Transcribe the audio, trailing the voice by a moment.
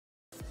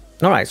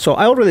All right, so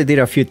I already did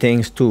a few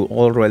things to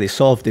already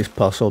solve this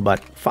puzzle,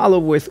 but follow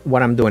with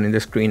what I'm doing in the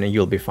screen and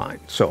you'll be fine.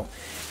 So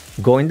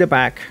go in the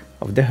back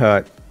of the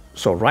HUD.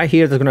 So right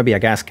here, there's gonna be a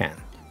gas can.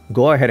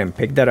 Go ahead and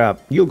pick that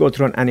up. You'll go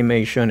through an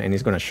animation and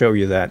it's gonna show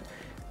you that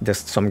there's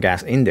some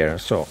gas in there.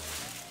 So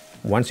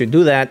once you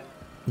do that,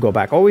 go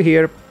back over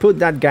here, put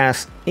that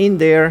gas in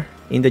there,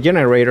 in the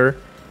generator.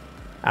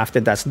 After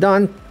that's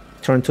done,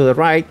 turn to the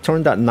right,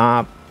 turn that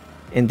knob,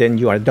 and then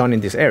you are done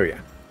in this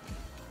area.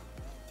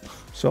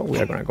 So we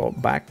are gonna go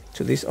back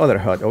to this other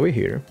HUD over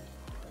here.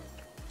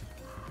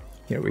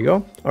 Here we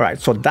go. All right,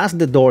 so that's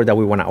the door that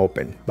we wanna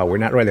open, but we're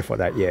not ready for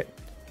that yet.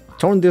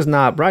 Turn this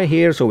knob right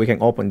here so we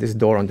can open this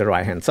door on the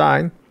right-hand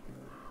side.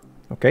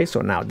 Okay, so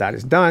now that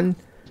is done.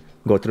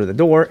 Go through the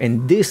door,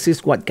 and this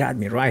is what got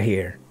me right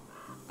here.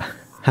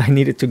 I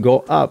needed to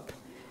go up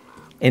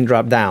and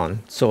drop down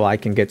so I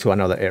can get to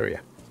another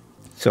area.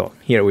 So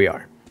here we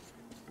are.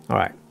 All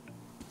right,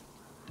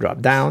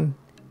 drop down.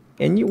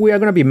 And we are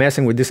going to be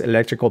messing with this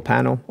electrical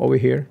panel over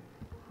here.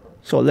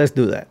 So let's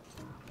do that.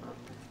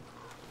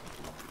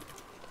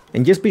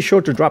 And just be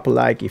sure to drop a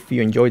like if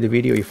you enjoyed the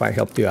video, if I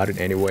helped you out in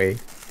any way.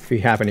 If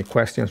you have any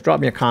questions, drop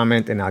me a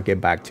comment and I'll get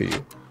back to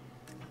you.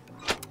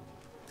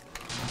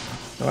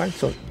 All right,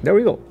 so there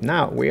we go.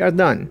 Now we are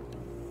done.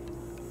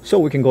 So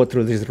we can go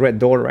through this red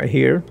door right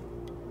here.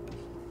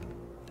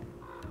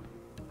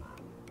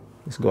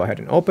 Let's go ahead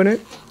and open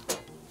it.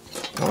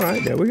 All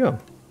right, there we go.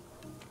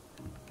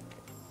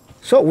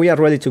 So we are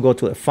ready to go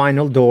to the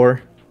final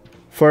door.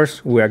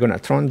 First, we are gonna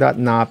turn that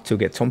knob to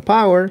get some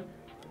power.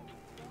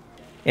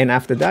 And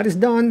after that is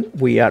done,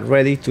 we are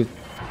ready to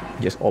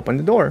just open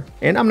the door.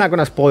 And I'm not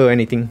gonna spoil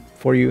anything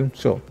for you.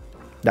 So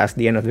that's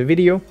the end of the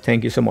video.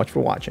 Thank you so much for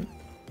watching.